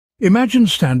Imagine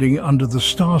standing under the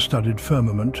star-studded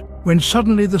firmament when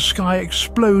suddenly the sky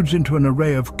explodes into an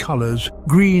array of colors: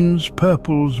 greens,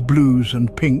 purples, blues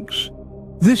and pinks.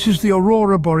 This is the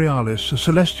Aurora Borealis, a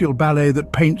celestial ballet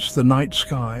that paints the night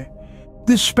sky.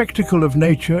 This spectacle of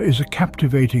nature is a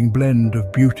captivating blend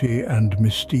of beauty and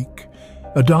mystique,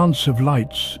 a dance of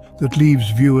lights that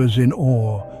leaves viewers in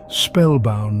awe,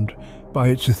 spellbound by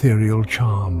its ethereal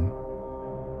charm.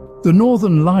 The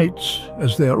Northern Lights,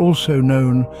 as they are also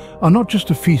known, are not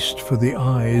just a feast for the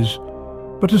eyes,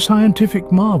 but a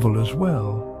scientific marvel as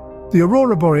well. The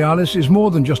Aurora Borealis is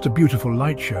more than just a beautiful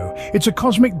light show. It's a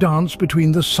cosmic dance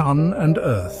between the sun and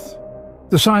earth.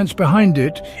 The science behind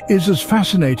it is as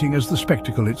fascinating as the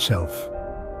spectacle itself.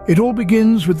 It all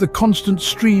begins with the constant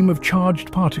stream of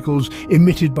charged particles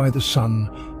emitted by the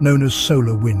sun, known as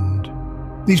solar wind.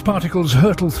 These particles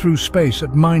hurtle through space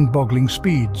at mind-boggling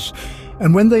speeds,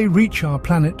 and when they reach our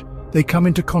planet, they come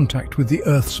into contact with the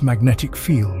Earth's magnetic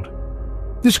field.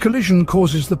 This collision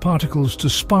causes the particles to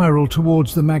spiral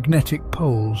towards the magnetic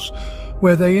poles,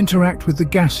 where they interact with the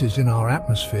gases in our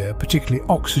atmosphere, particularly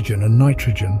oxygen and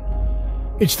nitrogen.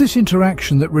 It's this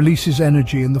interaction that releases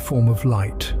energy in the form of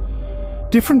light.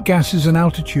 Different gases and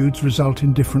altitudes result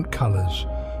in different colors,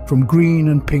 from green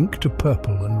and pink to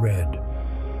purple and red.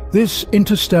 This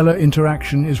interstellar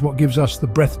interaction is what gives us the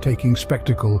breathtaking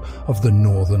spectacle of the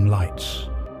Northern Lights.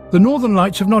 The Northern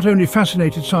Lights have not only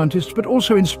fascinated scientists but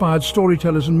also inspired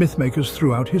storytellers and mythmakers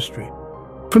throughout history.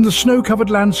 From the snow-covered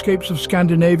landscapes of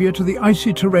Scandinavia to the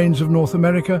icy terrains of North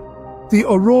America, the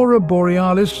Aurora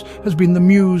Borealis has been the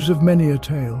muse of many a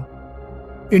tale.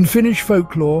 In Finnish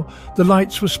folklore, the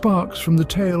lights were sparks from the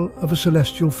tail of a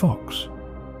celestial fox.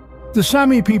 The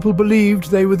Sami people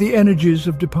believed they were the energies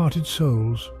of departed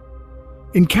souls.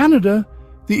 In Canada,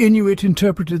 the Inuit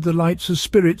interpreted the lights as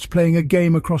spirits playing a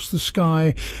game across the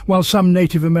sky, while some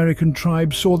Native American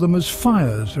tribes saw them as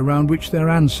fires around which their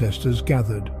ancestors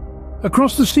gathered.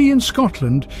 Across the sea in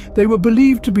Scotland, they were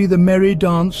believed to be the merry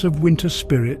dance of winter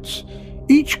spirits.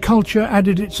 Each culture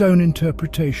added its own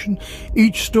interpretation,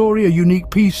 each story a unique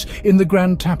piece in the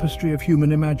grand tapestry of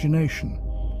human imagination.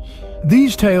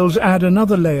 These tales add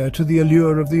another layer to the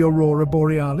allure of the Aurora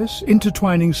Borealis,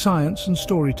 intertwining science and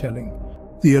storytelling.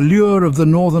 The allure of the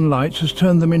Northern Lights has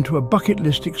turned them into a bucket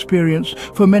list experience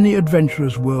for many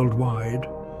adventurers worldwide.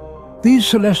 These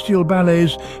celestial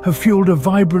ballets have fueled a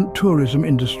vibrant tourism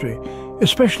industry,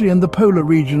 especially in the polar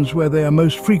regions where they are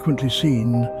most frequently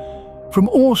seen. From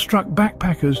awestruck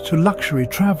backpackers to luxury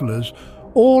travelers,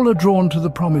 all are drawn to the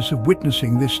promise of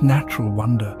witnessing this natural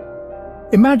wonder.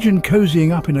 Imagine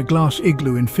cozying up in a glass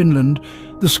igloo in Finland,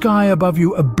 the sky above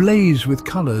you ablaze with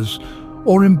colors,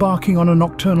 or embarking on a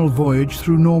nocturnal voyage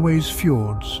through Norway's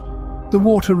fjords, the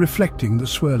water reflecting the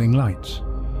swirling lights.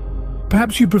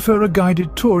 Perhaps you prefer a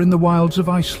guided tour in the wilds of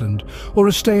Iceland, or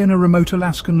a stay in a remote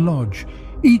Alaskan lodge,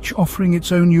 each offering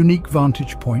its own unique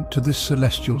vantage point to this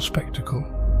celestial spectacle.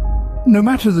 No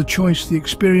matter the choice, the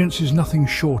experience is nothing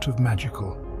short of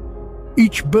magical.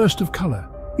 Each burst of color,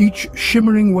 each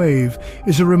shimmering wave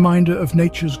is a reminder of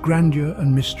nature's grandeur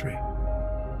and mystery.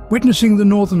 Witnessing the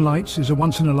Northern Lights is a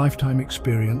once-in-a-lifetime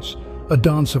experience, a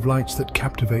dance of lights that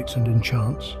captivates and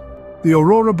enchants. The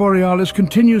Aurora Borealis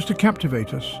continues to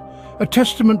captivate us, a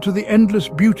testament to the endless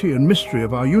beauty and mystery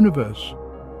of our universe.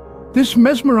 This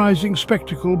mesmerizing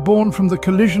spectacle, born from the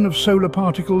collision of solar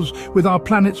particles with our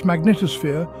planet's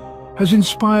magnetosphere, has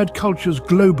inspired cultures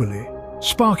globally,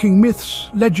 sparking myths,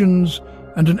 legends,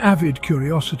 and an avid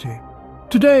curiosity.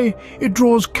 Today, it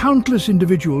draws countless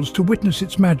individuals to witness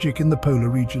its magic in the polar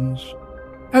regions.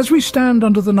 As we stand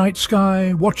under the night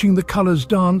sky, watching the colors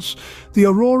dance, the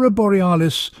Aurora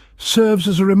Borealis serves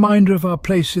as a reminder of our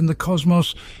place in the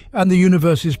cosmos and the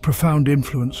universe's profound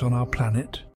influence on our planet.